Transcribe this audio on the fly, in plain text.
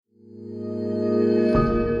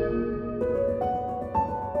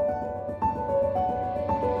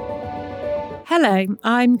Hello,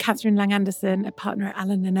 I'm Catherine Lang-Anderson, a partner at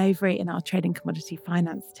Allen & Overy in our Trade and Commodity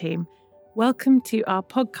Finance team. Welcome to our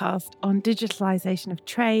podcast on digitalisation of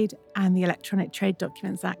trade and the Electronic Trade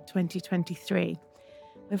Documents Act 2023.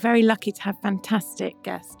 We're very lucky to have fantastic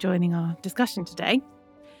guests joining our discussion today.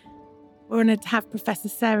 We're honoured to have Professor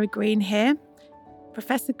Sarah Green here.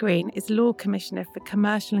 Professor Green is Law Commissioner for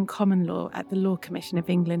Commercial and Common Law at the Law Commission of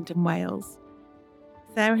England and Wales.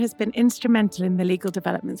 Sarah has been instrumental in the legal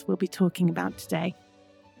developments we'll be talking about today.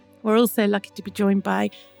 We're also lucky to be joined by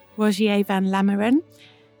Rogier van Lammeren,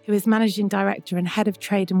 who is Managing Director and Head of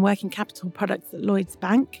Trade and Working Capital Products at Lloyds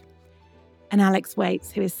Bank, and Alex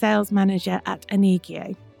Waits, who is Sales Manager at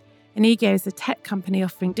Anigio. Anigio is a tech company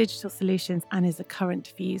offering digital solutions and is a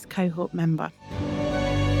current Views cohort member.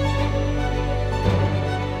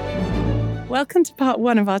 Welcome to part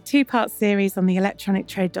one of our two-part series on the Electronic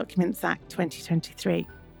Trade Documents Act 2023.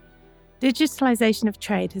 Digitalisation of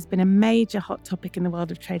trade has been a major hot topic in the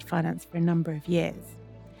world of trade finance for a number of years.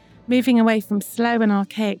 Moving away from slow and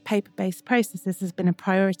archaic paper-based processes has been a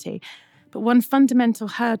priority, but one fundamental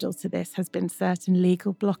hurdle to this has been certain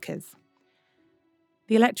legal blockers.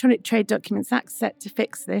 The Electronic Trade Documents Act set to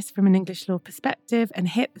fix this from an English law perspective and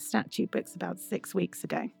hit the statute books about 6 weeks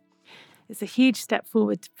ago. It's a huge step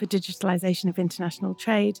forward for digitalisation of international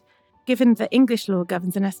trade. Given that English law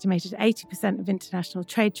governs an estimated 80% of international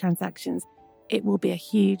trade transactions, it will be a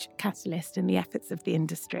huge catalyst in the efforts of the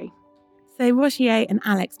industry. So Rogier and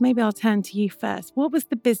Alex, maybe I'll turn to you first. What was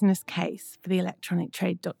the business case for the Electronic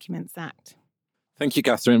Trade Documents Act? Thank you,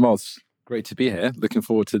 Catherine. Well, it's great to be here. Looking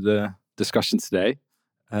forward to the discussion today.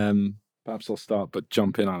 Perhaps I'll start, but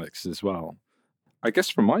jump in, Alex, as well. I guess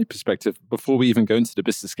from my perspective, before we even go into the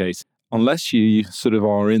business case, unless you sort of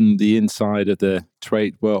are in the inside of the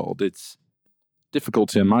trade world, it's difficult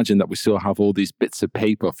to imagine that we still have all these bits of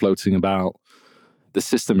paper floating about the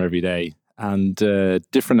system every day. And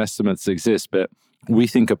different estimates exist, but we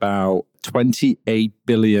think about 28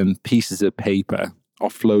 billion pieces of paper are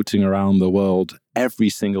floating around the world every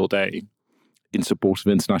single day in support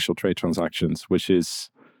of international trade transactions, which is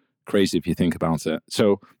crazy if you think about it.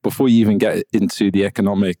 So before you even get into the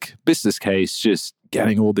economic business case, just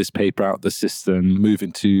getting all this paper out of the system,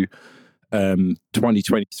 moving to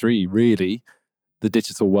 2023, really, the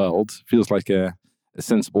digital world feels like a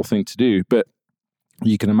sensible thing to do. But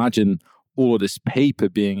you can imagine all of this paper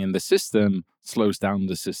being in the system slows down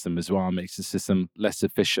the system as well, makes the system less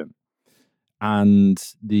efficient. And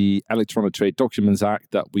the Electronic Trade Documents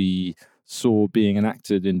Act that we saw being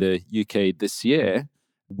enacted in the UK this year,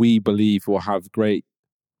 we believe will have great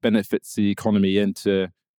benefits to the economy and to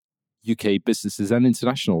UK businesses and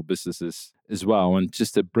international businesses as well. And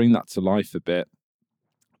just to bring that to life a bit,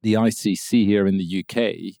 the ICC here in the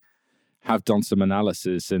UK have done some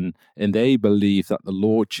analysis and they believe that the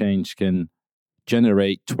law change can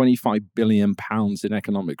generate £25 billion in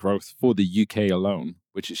economic growth for the UK alone,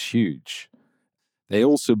 which is huge. They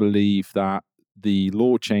also believe that the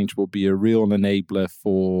law change will be a real enabler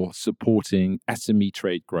for supporting SME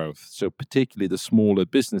trade growth. So particularly the smaller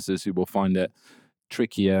businesses who will find it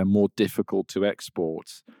trickier, more difficult to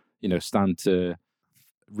export, stand to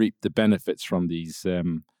reap the benefits from these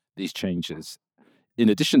changes. In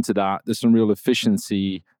addition to that, there's some real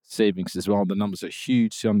efficiency savings as well. The numbers are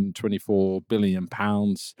huge, £124 billion.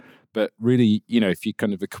 But really, if you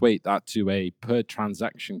kind of equate that to a per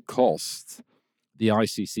transaction cost, the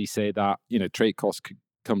ICC say that, trade costs could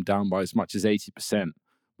come down by as much as 80%,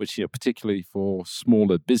 which, particularly for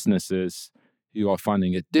smaller businesses who are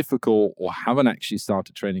finding it difficult or haven't actually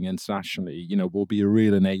started trading internationally, will be a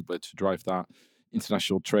real enabler to drive that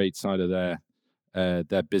international trade side of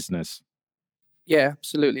their business. Yeah,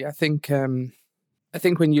 absolutely. I think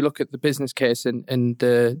when you look at the business case and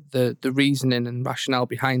the reasoning and rationale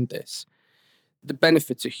behind this, the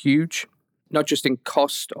benefits are huge, not just in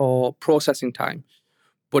cost or processing time,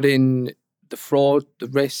 but in the fraud, the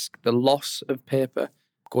risk, the loss of paper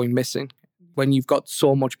going missing. When you've got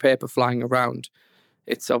so much paper flying around,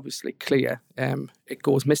 it's obviously clear it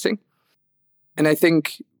goes missing. And I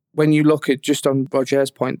think when you look at, just on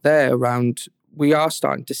Roger's point there around, we are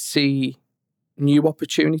starting to see new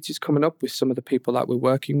opportunities coming up with some of the people that we're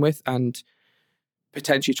working with, and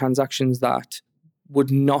potentially transactions that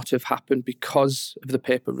would not have happened because of the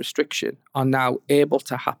paper restriction are now able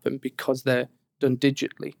to happen because they're done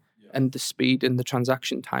digitally. Yeah. And the speed and the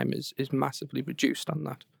transaction time is massively reduced on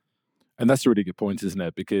that. And that's a really good point, isn't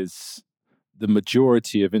it? Because the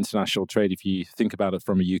majority of international trade, if you think about it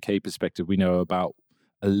from a UK perspective, we know about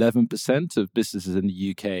 11% of businesses in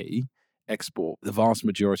the UK export. The vast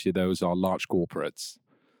majority of those are large corporates.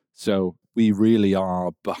 So we really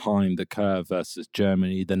are behind the curve versus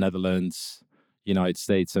Germany, the Netherlands, United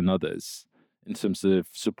States and others in terms of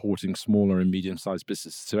supporting smaller and medium-sized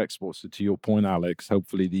businesses to export. So to your point, Alex,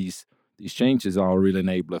 hopefully these changes are a real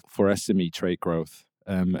enabler for SME trade growth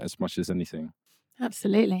as much as anything.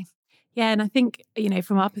 Absolutely. Yeah, and I think,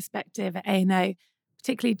 from our perspective at A&O,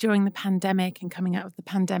 particularly during the pandemic and coming out of the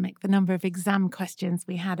pandemic, the number of exam questions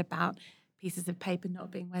we had about pieces of paper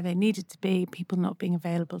not being where they needed to be, people not being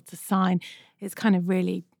available to sign, it's kind of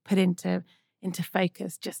really put into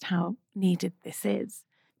focus just how needed this is.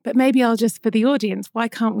 But maybe I'll just, for the audience, why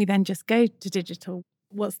can't we then just go to digital?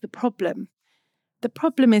 What's the problem? The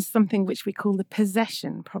problem is something which we call the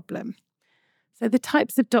possession problem. So the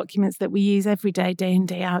types of documents that we use every day, day in,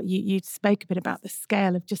 day out, you spoke a bit about the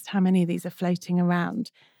scale of just how many of these are floating around.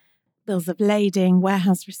 Bills of lading,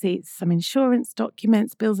 warehouse receipts, some insurance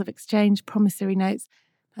documents, bills of exchange, promissory notes.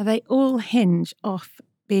 They all hinge off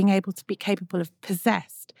being able to be capable of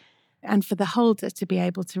possessed and for the holder to be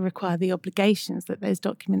able to require the obligations that those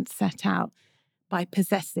documents set out by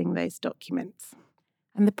possessing those documents.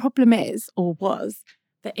 And the problem is, or was,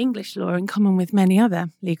 that English law, in common with many other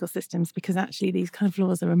legal systems, because actually these kind of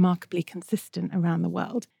laws are remarkably consistent around the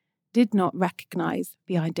world, did not recognise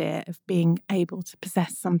the idea of being able to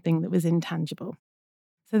possess something that was intangible.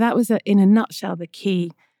 So that was, in a nutshell, the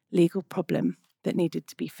key legal problem that needed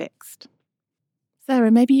to be fixed.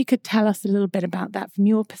 Sarah, maybe you could tell us a little bit about that from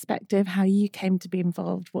your perspective, how you came to be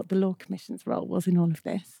involved, what the Law Commission's role was in all of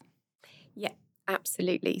this. Yeah,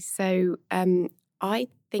 absolutely. So I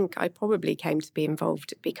think I probably came to be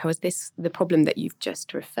involved because the problem that you've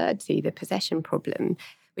just referred to, the possession problem,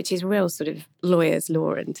 which is real sort of lawyer's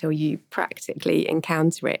law until you practically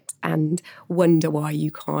encounter it and wonder why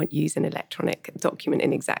you can't use an electronic document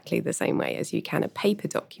in exactly the same way as you can a paper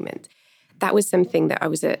document. That was something that I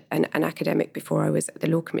was an academic before I was at the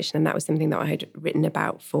Law Commission, and that was something that I had written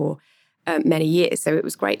about for many years. So it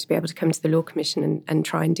was great to be able to come to the Law Commission and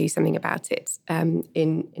try and do something about it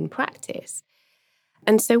in practice.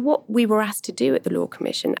 And so what we were asked to do at the Law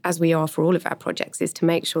Commission, as we are for all of our projects, is to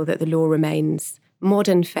make sure that the law remains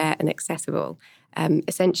modern, fair and accessible,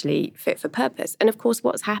 essentially fit for purpose. And of course,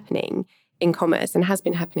 what's happening in commerce, and has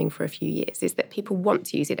been happening for a few years, is that people want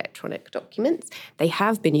to use electronic documents. They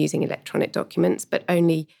have been using electronic documents, but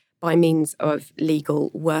only by means of legal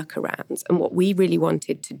workarounds. And what we really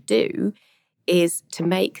wanted to do is to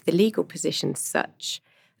make the legal position such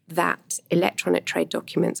that electronic trade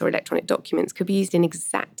documents or electronic documents could be used in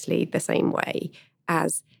exactly the same way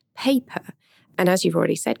as paper. And as you've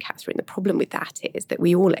already said, Catherine, the problem with that is that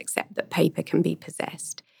we all accept that paper can be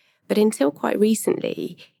possessed. But until quite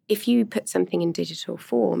recently, if you put something in digital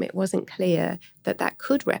form, it wasn't clear that that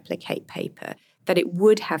could replicate paper, that it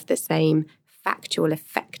would have the same factual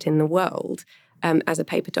effect in the world as a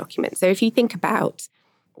paper document. So if you think about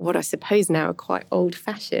what I suppose now are quite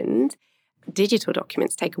old-fashioned digital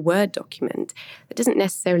documents, take a Word document, that doesn't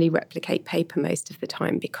necessarily replicate paper most of the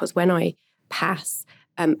time, because when I pass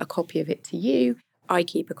a copy of it to you, I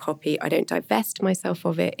keep a copy. I don't divest myself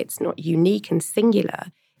of it. It's not unique and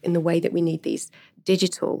singular in the way that we need these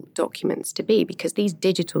digital documents to be, because these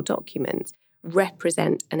digital documents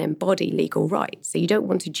represent and embody legal rights. So you don't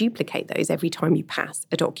want to duplicate those every time you pass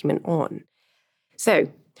a document on.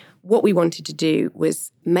 So what we wanted to do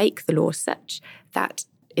was make the law such that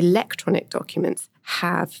electronic documents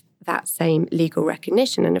have that same legal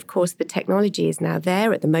recognition. And of course, the technology is now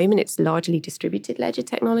there. At the moment, it's largely distributed ledger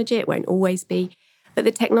technology. It won't always be. But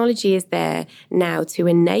the technology is there now to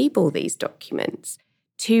enable these documents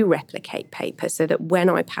to replicate paper, so that when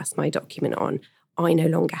I pass my document on, I no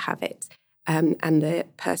longer have it. And the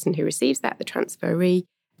person who receives that, the transferee,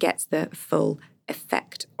 gets the full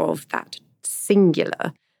effect of that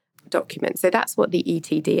singular document. So that's what the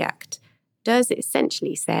ETD Act does. It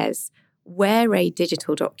essentially says where a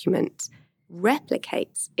digital document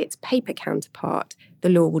replicates its paper counterpart, the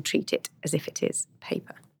law will treat it as if it is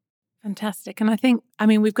paper. Fantastic. And I think,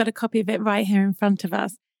 we've got a copy of it right here in front of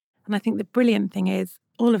us. And I think the brilliant thing is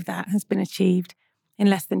all of that has been achieved in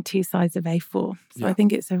less than 2 sides of A4. So yeah. I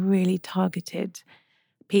think it's a really targeted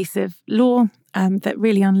piece of law that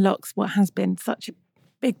really unlocks what has been such a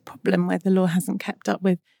big problem where the law hasn't kept up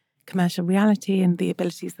with commercial reality and the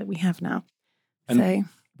abilities that we have now. And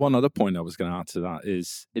one other point I was going to add to that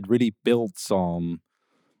is it really builds on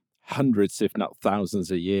hundreds, if not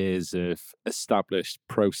thousands of years of established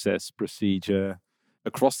process, procedure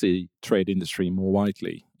across the trade industry more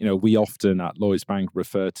widely. We often at Lloyds Bank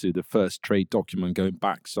refer to the first trade document going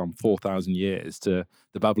back some 4,000 years to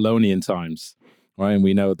the Babylonian times, right? And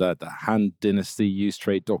we know that the Han Dynasty used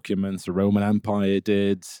trade documents, the Roman Empire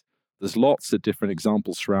did. There's lots of different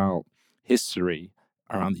examples throughout history.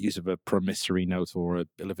 around the use of a promissory note or a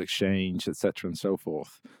bill of exchange, etc., and so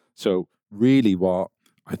forth. So really what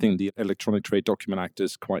I think the Electronic Trade Document Act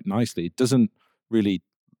does quite nicely, it doesn't really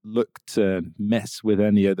look to mess with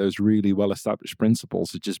any of those really well-established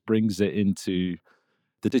principles. It just brings it into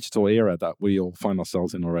the digital era that we all find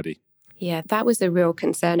ourselves in already. Yeah, that was a real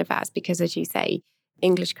concern of ours because, as you say,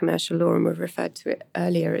 English commercial law, and we've referred to it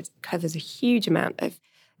earlier, it covers a huge amount of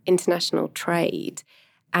international trade.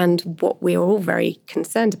 And what we're all very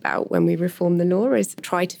concerned about when we reform the law is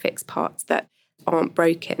try to fix parts that aren't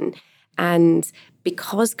broken. And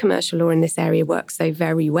because commercial law in this area works so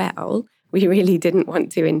very well, we really didn't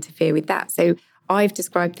want to interfere with that. So I've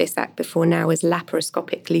described this act before now as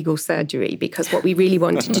laparoscopic legal surgery, because what we really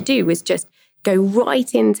wanted to do was just go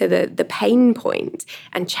right into the pain point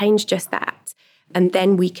and change just that. And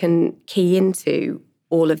then we can key into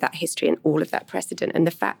all of that history and all of that precedent and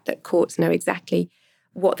the fact that courts know exactly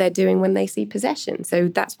what they're doing when they see possession. So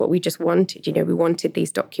that's what we just wanted. You know, we wanted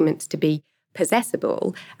these documents to be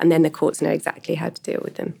possessible, and then the courts know exactly how to deal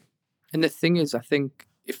with them. And the thing is, I think,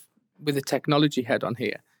 if with a technology head on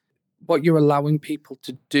here, what you're allowing people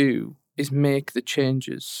to do is make the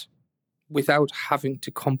changes without having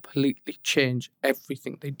to completely change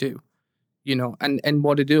everything they do, you know, and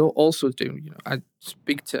what it also do, you know, I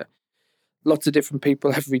speak to lots of different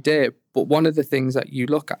people every day, but one of the things that you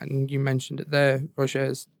look at, and you mentioned it there, Roger,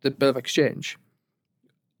 is the Bill of Exchange.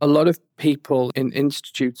 A lot of people in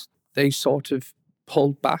institutes, they sort of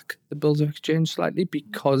pulled back the Bills of Exchange slightly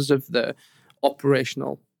because of the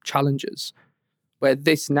operational challenges, where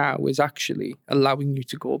this now is actually allowing you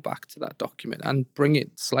to go back to that document and bring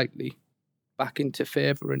it slightly back into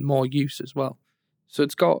favour and more use as well. So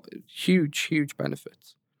it's got huge, huge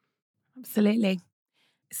benefits. Absolutely.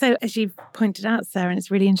 So as you've pointed out, Sarah, and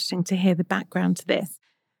it's really interesting to hear the background to this,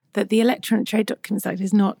 that the Electronic Trade Documents Act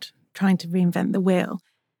is not trying to reinvent the wheel.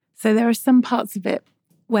 So there are some parts of it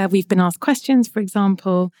where we've been asked questions, for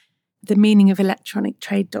example, the meaning of electronic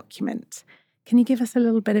trade document. Can you give us a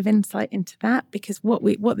little bit of insight into that? Because what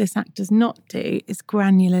this Act does not do is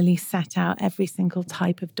granularly set out every single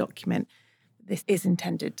type of document this is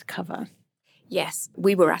intended to cover. Yes,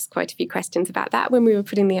 we were asked quite a few questions about that when we were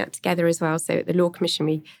putting the Act together as well. So at the Law Commission,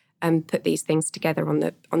 we put these things together on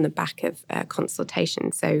the back of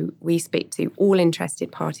consultation. So we speak to all interested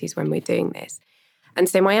parties when we're doing this. And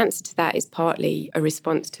so my answer to that is partly a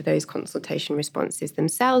response to those consultation responses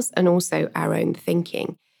themselves and also our own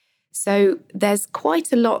thinking. So there's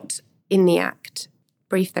quite a lot in the Act,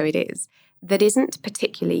 brief though it is, that isn't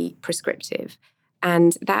particularly prescriptive,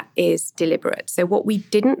 and that is deliberate. So what we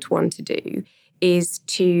didn't want to do is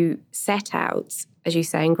to set out, as you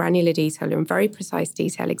say, in granular detail or in very precise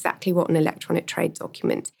detail, exactly what an electronic trade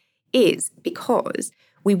document is, because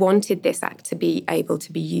we wanted this Act to be able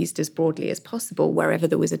to be used as broadly as possible wherever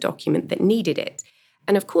there was a document that needed it.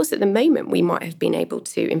 And of course, at the moment, we might have been able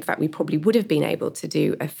to, in fact, we probably would have been able to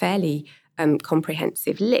do a fairly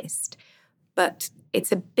comprehensive list. But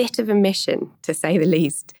it's a bit of a mission, to say the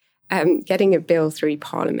least, getting a bill through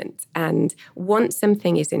Parliament. And once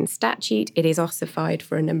something is in statute, it is ossified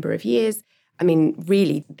for a number of years. I mean,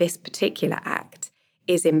 really, this particular Act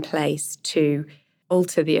is in place to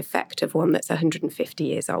alter the effect of one that's 150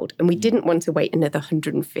 years old. And we didn't want to wait another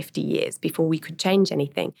 150 years before we could change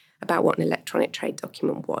anything about what an electronic trade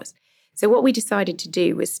document was. So what we decided to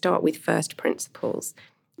do was start with first principles.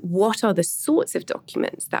 What are the sorts of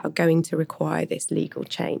documents that are going to require this legal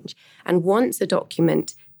change? And once a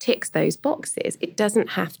document ticks those boxes, it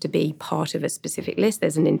doesn't have to be part of a specific list.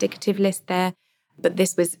 There's an indicative list there, but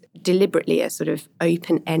this was deliberately a sort of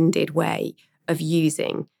open-ended way of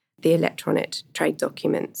using the Electronic Trade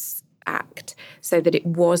Documents Act so that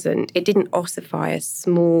it didn't ossify a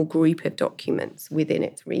small group of documents within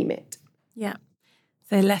its remit. Yeah.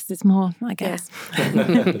 So less is more, I guess.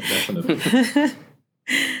 Definitely.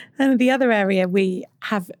 And the other area we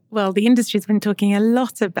have, well, the industry's been talking a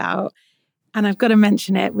lot about, and I've got to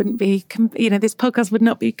mention it, wouldn't be, this podcast would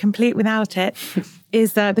not be complete without it,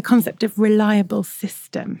 is the concept of reliable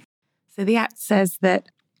system. So the Act says that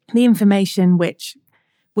the information which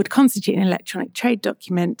would constitute an electronic trade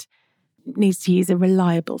document needs to use a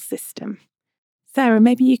reliable system. Sarah,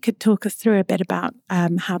 maybe you could talk us through a bit about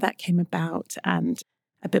how that came about and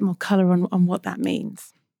a bit more colour on what that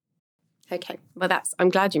means. Okay, well, I'm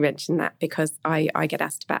glad you mentioned that because I get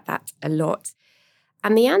asked about that a lot.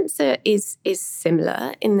 And the answer is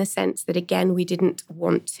similar in the sense that, again, we didn't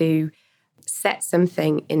want to set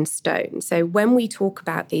something in stone. So when we talk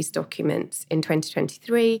about these documents in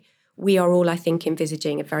 2023, we are all, I think,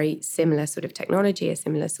 envisaging a very similar sort of technology, a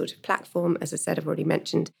similar sort of platform. As I said, I've already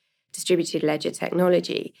mentioned distributed ledger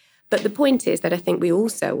technology. But the point is that I think we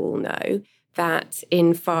also all know that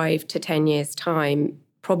in 5 to 10 years' time,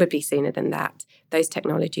 probably sooner than that, those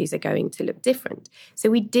technologies are going to look different. So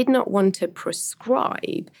we did not want to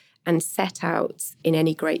prescribe and set out in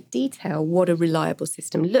any great detail what a reliable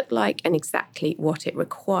system looked like and exactly what it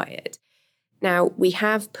required. Now, we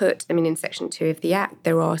have put, in Section 2 of the Act,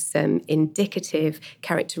 there are some indicative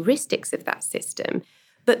characteristics of that system.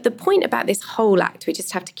 But the point about this whole Act, we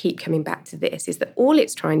just have to keep coming back to this, is that all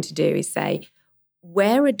it's trying to do is say,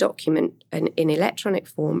 where a document in electronic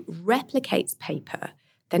form replicates paper,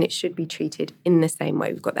 then it should be treated in the same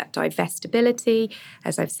way. We've got that divestibility,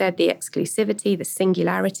 as I've said, the exclusivity, the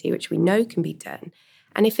singularity, which we know can be done.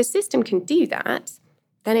 And if a system can do that,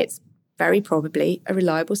 then it's very probably a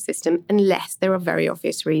reliable system, unless there are very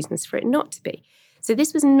obvious reasons for it not to be. So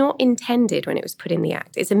this was not intended when it was put in the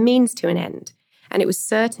Act. It's a means to an end. And it was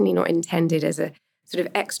certainly not intended as a sort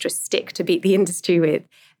of extra stick to beat the industry with.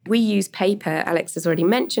 We use paper, Alex has already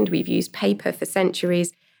mentioned, we've used paper for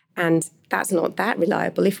centuries, and that's not that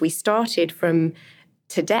reliable. If we started from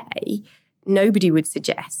today, nobody would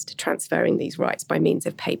suggest transferring these rights by means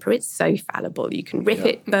of paper. It's so fallible. You can rip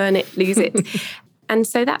it, burn it, lose it. And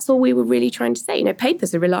so that's all we were really trying to say.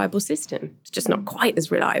 Paper's a reliable system. It's just not quite as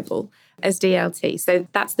reliable as DLT. So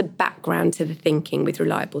that's the background to the thinking with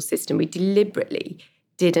reliable system. We deliberately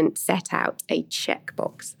didn't set out a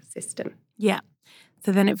checkbox system. Yeah.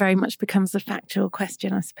 So then it very much becomes a factual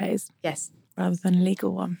question, I suppose. Yes. Rather than a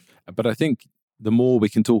legal one. But I think the more we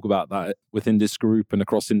can talk about that within this group and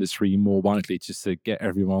across industry more widely, just to get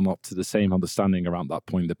everyone up to the same understanding around that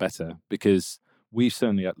point, the better. Because we've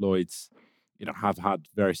certainly at Lloyds, have had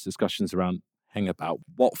various discussions around about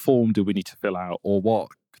what form do we need to fill out or what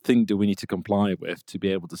thing do we need to comply with to be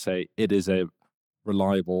able to say it is a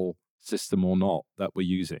reliable system or not that we're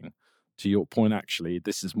using. To your point, actually,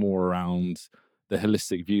 this is more around the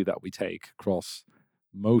holistic view that we take across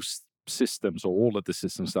most systems or all of the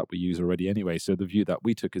systems that we use already anyway. So the view that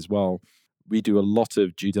we took as well, we do a lot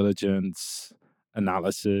of due diligence,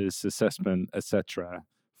 analysis, assessment, etc.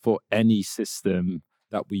 for any system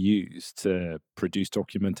that we use to produce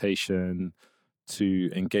documentation,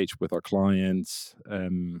 to engage with our clients,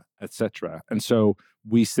 etc. And so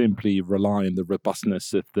we simply rely on the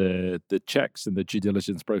robustness of the checks and the due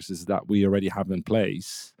diligence processes that we already have in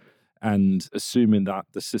place, and assuming that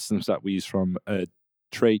the systems that we use from a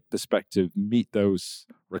trade perspective meet those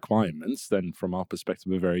requirements, then from our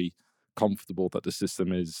perspective, we're very comfortable that the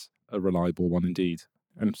system is a reliable one indeed.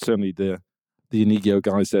 And certainly the Inigio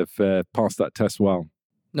guys have passed that test well.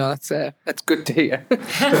 No, that's good to hear.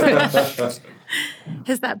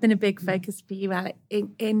 Has that been a big focus for you, Alex,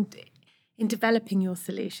 in developing your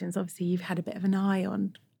solutions? Obviously, you've had a bit of an eye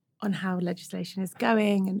on how legislation is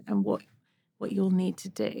going and what you'll need to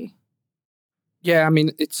do. Yeah,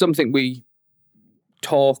 it's something we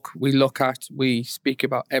look at, we speak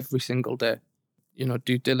about every single day.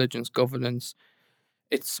 Due diligence, governance.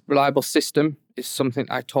 It's reliable system is something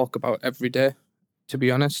I talk about every day, to be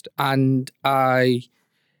honest. And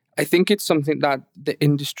I think it's something that the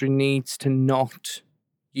industry needs to not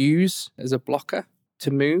use as a blocker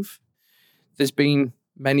to move. There's been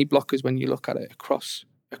many blockers when you look at it across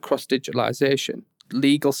digitalisation.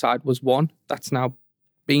 Legal side was one that's now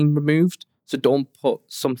been removed, so don't put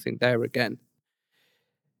something there again.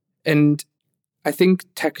 And I think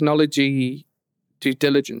technology, due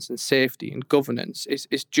diligence and safety and governance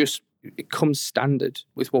is just, it comes standard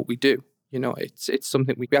with what we do. It's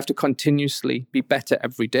something we have to continuously be better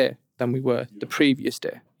every day than we were the previous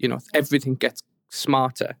day. Everything gets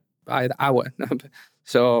smarter by the hour.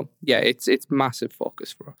 So, yeah, it's massive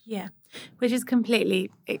focus for us. Yeah, which is completely,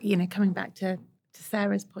 coming back to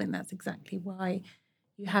Sarah's point, that's exactly why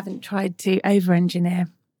you haven't tried to over-engineer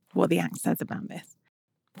what the Act says about this.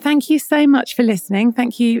 Thank you so much for listening.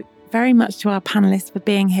 Thank you very much to our panellists for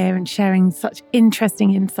being here and sharing such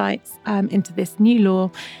interesting insights into this new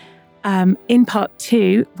law. In part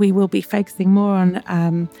 2, we will be focusing more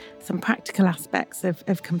on some practical aspects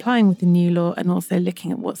of complying with the new law and also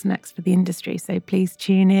looking at what's next for the industry. So please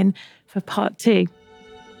tune in for part 2.